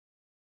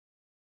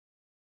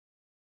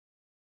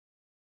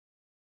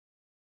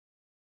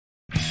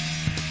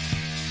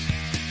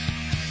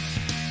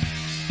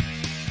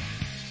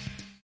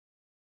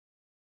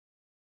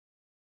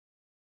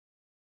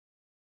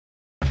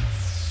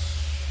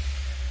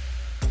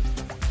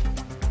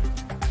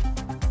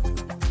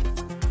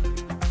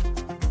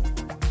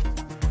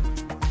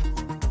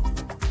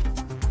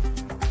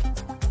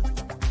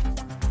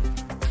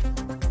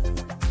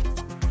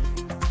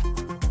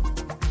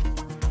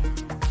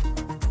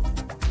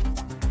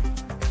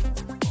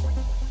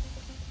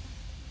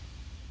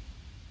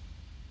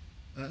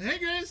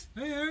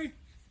Hey, Harry.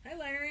 Hi,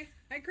 Larry.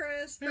 Hi,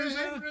 Chris. Hey,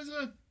 Hey,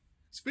 Marisa.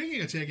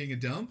 Speaking of taking a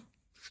dump,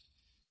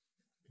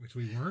 Which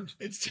we weren't.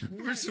 it's time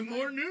for some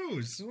more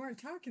news. We weren't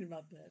talking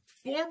about that.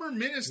 Former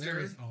minister,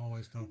 Larry's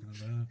always talking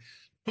about.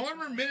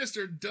 former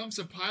minister dumps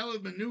a pile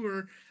of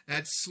manure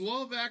at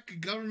Slovak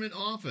government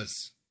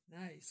office.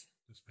 Nice.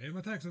 Just pay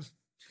my taxes.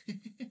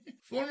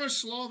 Former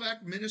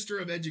Slovak Minister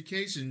of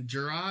Education,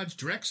 Gerard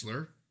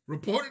Drexler,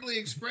 reportedly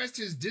expressed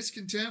his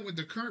discontent with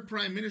the current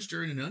prime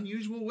minister in an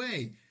unusual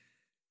way.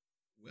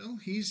 Well,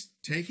 he's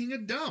taking a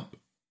dump.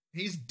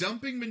 He's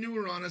dumping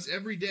manure on us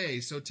every day,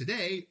 so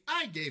today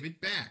I gave it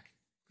back.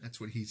 That's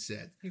what he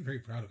said. He's very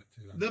proud of it,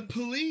 too. The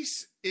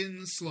police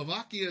in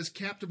Slovakia's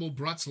capital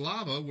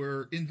Bratislava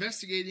were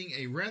investigating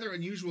a rather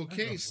unusual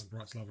case.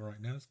 Bratislava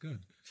right now. It's good.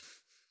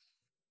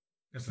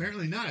 Got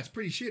Apparently not. It's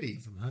pretty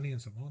shitty. some honey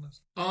and some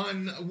walnuts.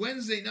 On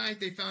Wednesday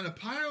night, they found a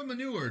pile of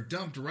manure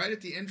dumped right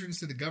at the entrance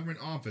to the government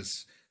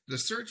office. The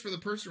search for the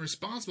person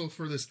responsible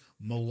for this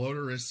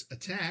malodorous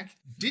attack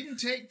didn't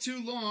take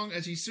too long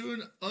as he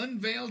soon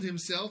unveiled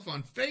himself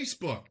on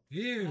Facebook.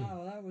 Ew.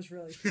 Oh, that was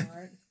really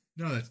smart.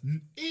 No, that's...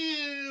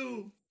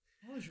 Ew!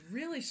 That was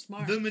really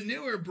smart. The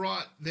manure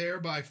brought there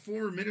by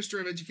former Minister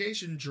of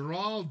Education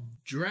Gerald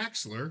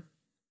Draxler.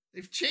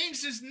 They've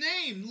changed his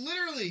name,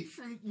 literally,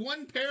 from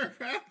one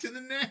paragraph to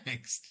the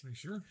next. Are you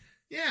sure?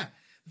 Yeah.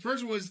 The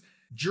first one was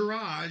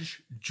Gerard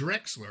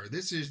Drexler.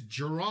 This is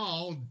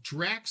Gerald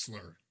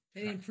Draxler.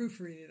 They didn't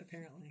proofread it,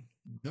 apparently.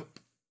 Nope.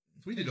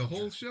 We did a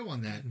whole show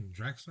on that. And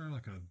Draxler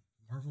like a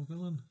Marvel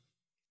villain?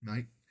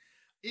 Right.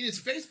 In his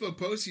Facebook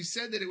post, he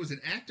said that it was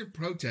an act of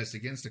protest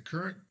against the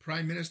current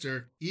Prime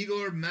Minister,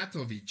 Igor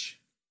Matovic.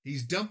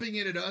 He's dumping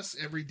it at us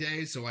every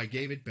day, so I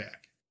gave it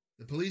back.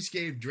 The police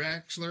gave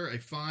Draxler a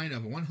fine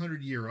of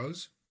 100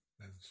 euros.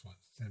 That's what,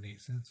 78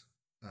 cents?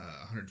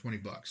 120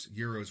 bucks.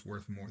 Euros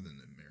worth more than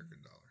the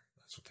American dollar.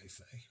 That's what they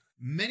say.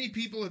 Many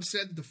people have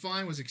said that the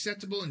fine was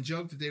acceptable and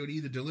joked that they would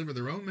either deliver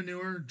their own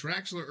manure.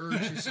 Draxler urged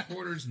his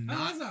supporters Oh, not.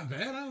 that's not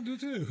bad. I don't do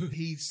too.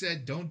 He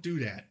said, don't do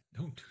that.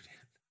 Don't do that.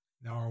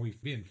 Now, are we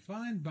being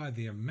fined by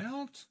the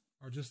amount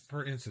or just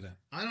per incident?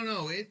 I don't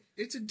know.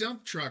 It's a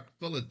dump truck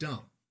full of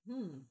dump.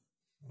 Well,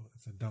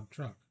 it's a dump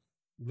truck.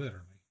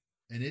 Literally.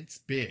 And it's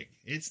big.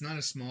 It's not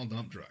a small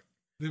dump truck.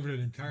 Delivered an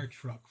entire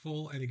truck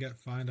full and he got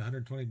fined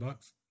 120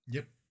 bucks.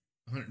 Yep.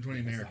 120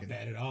 That's American. not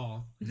bad at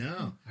all.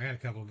 No. I got a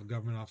couple of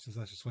government offices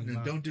I should swing No,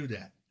 by. don't do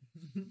that.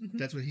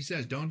 That's what he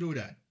says. Don't do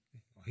that.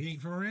 Well, he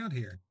ain't from around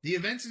here. The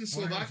events in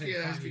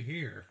Slovakia has be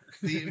here.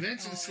 the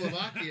events in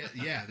Slovakia,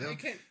 yeah,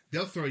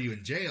 they'll throw you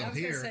in jail I was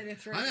gonna here. say they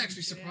throw I'm you in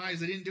actually jail.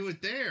 surprised they didn't do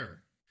it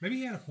there. Maybe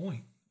he had a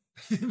point.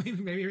 maybe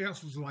everybody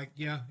else was like,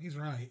 yeah, he's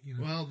right. You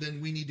know. Well, then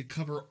we need to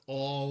cover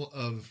all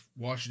of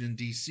Washington,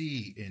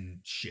 D.C. in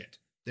shit.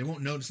 They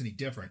won't notice any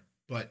different,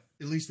 but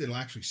at least it'll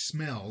actually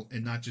smell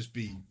and not just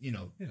be,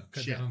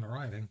 cut shit. down on the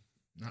rioting.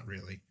 Not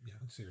really. Yeah,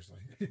 seriously.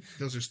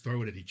 They'll just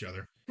throw it at each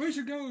other. We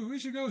should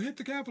go hit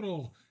the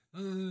Capitol.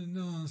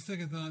 No,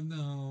 second thought,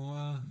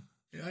 no.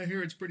 Yeah, I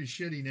hear it's pretty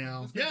shitty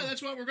now. Yeah,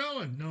 that's why we're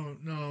going.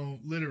 No,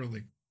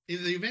 literally.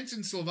 The events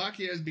in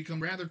Slovakia has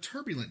become rather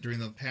turbulent during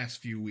the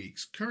past few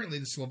weeks. Currently,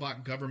 the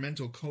Slovak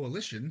governmental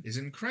coalition is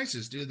in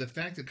crisis due to the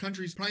fact that the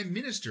country's prime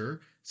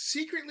minister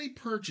secretly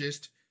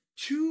purchased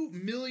 2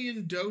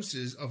 million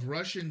doses of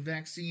Russian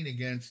vaccine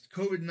against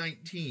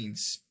COVID-19,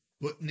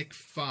 Sputnik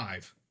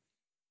 5.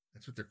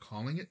 That's what they're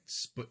calling it?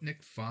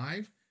 Sputnik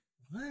 5?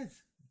 What?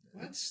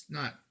 That's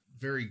not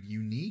very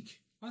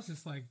unique. That's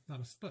just like not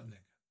a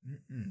Sputnik.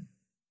 Mm-mm.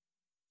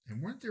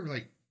 And weren't there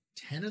like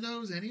 10 of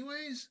those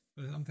anyways?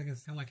 But I'm thinking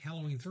it's kind of like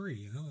Halloween 3,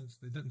 you know?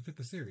 It doesn't fit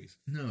the series.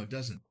 No, it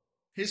doesn't.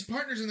 His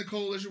partners in the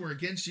coalition were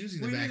against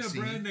using the We need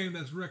vaccine. a brand name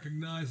that's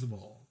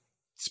recognizable.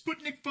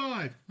 Sputnik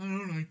 5. I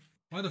don't know.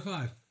 Why the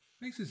 5?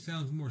 Makes it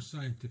sound more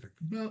scientific.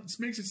 Well, it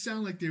makes it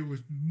sound like there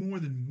was more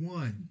than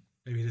one.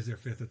 Maybe it is their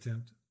 5th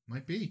attempt.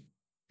 Might be.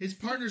 His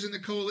partners in the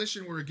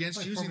coalition were against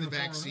Like using the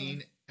Formula 4,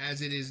 vaccine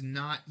as it is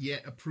not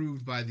yet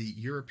approved by the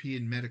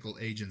European Medical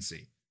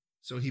Agency.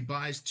 So he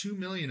buys 2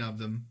 million of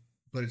them,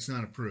 but it's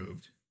not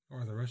approved.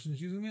 Or are the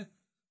Russians using it?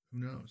 Who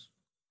knows?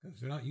 Because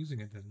if they're not using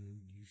it, then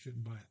you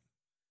shouldn't buy it.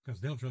 Because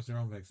they don't trust their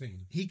own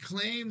vaccine. He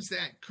claims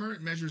that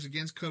current measures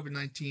against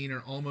COVID-19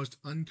 are almost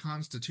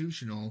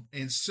unconstitutional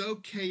and so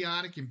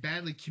chaotic and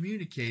badly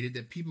communicated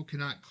that people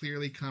cannot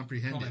clearly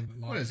comprehend it.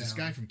 What is this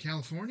guy from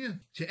California?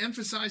 To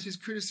emphasize his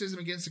criticism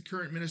against the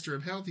current Minister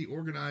of Health, he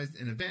organized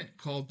an event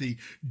called the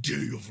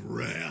Day of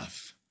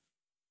Wrath.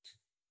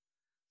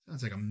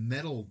 Sounds like a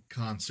metal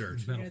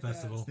concert. Metal It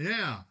festival.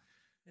 Yeah.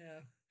 Yeah.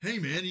 Hey,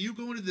 man, are you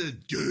going to the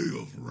Day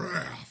of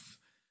Wrath?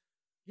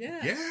 Yeah.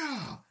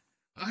 Yeah.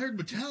 I heard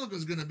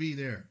Metallica's going to be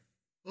there.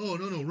 Oh,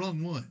 no,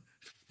 wrong one.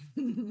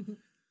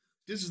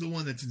 This is the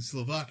one that's in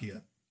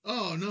Slovakia.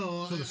 Oh,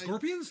 no. So the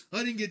Scorpions? I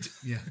didn't get to...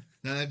 Yeah,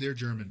 nah, they're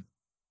German.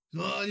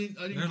 No, I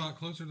didn't... They're a lot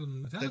closer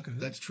than Metallica.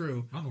 That's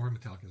true. I don't know where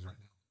Metallica is right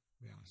now,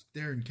 to be honest.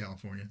 They're in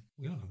California.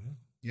 We don't know that.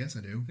 Yes,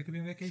 I do. They could be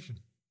on vacation.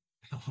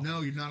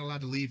 No, you're not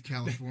allowed to leave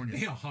California.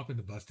 They all hop in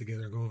the bus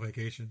together and go on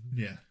vacation.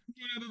 Yeah.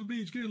 Get out of the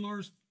beach. Get in,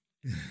 Lars.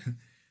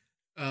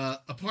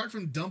 Apart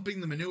from dumping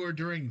the manure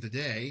during the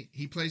day,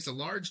 he placed a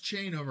large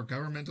chain over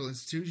governmental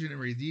institution and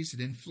released an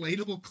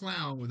inflatable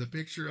clown with a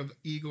picture of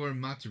Igor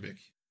Matveich.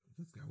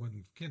 This guy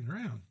wasn't kidding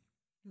around.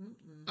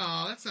 Mm-mm.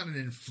 Oh, that's not an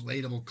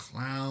inflatable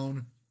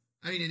clown.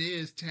 I mean, it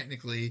is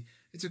technically.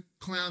 It's a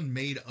clown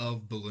made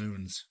of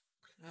balloons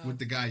Oh. with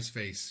the guy's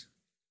face.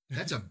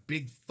 That's a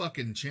big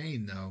fucking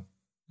chain, though.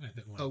 I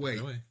didn't want Oh, to wait.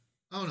 throw away.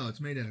 Oh no, it's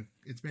made out of.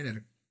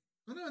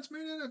 Oh no, it's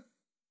made out of.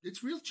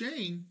 It's real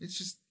chain.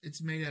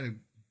 It's made out of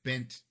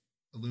bent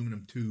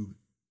aluminum tube,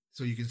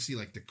 so you can see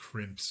like the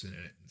crimps in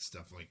it and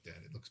stuff like that.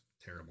 It looks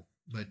terrible,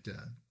 but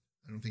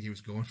I don't think he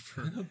was going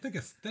for. I don't think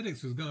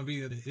aesthetics was going to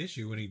be an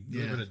issue when he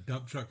delivered a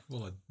dump truck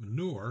full of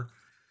manure.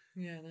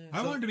 Yeah, no.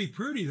 I wanted to be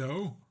pretty,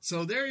 though.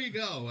 So there you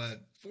go. A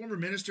former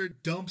minister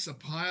dumps a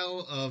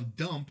pile of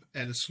dump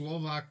at a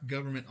Slovak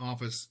government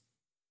office,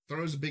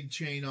 throws a big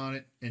chain on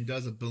it, and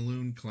does a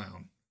balloon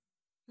clown.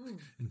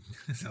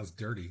 That sounds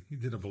dirty. He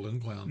did a balloon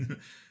clown.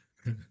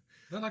 Is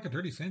that like a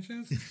dirty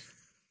Sanchez?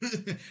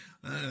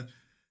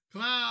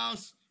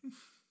 Klaus!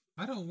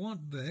 I don't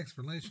want the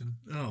explanation.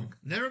 Oh,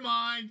 never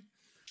mind.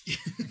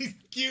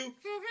 Cue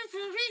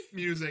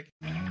music.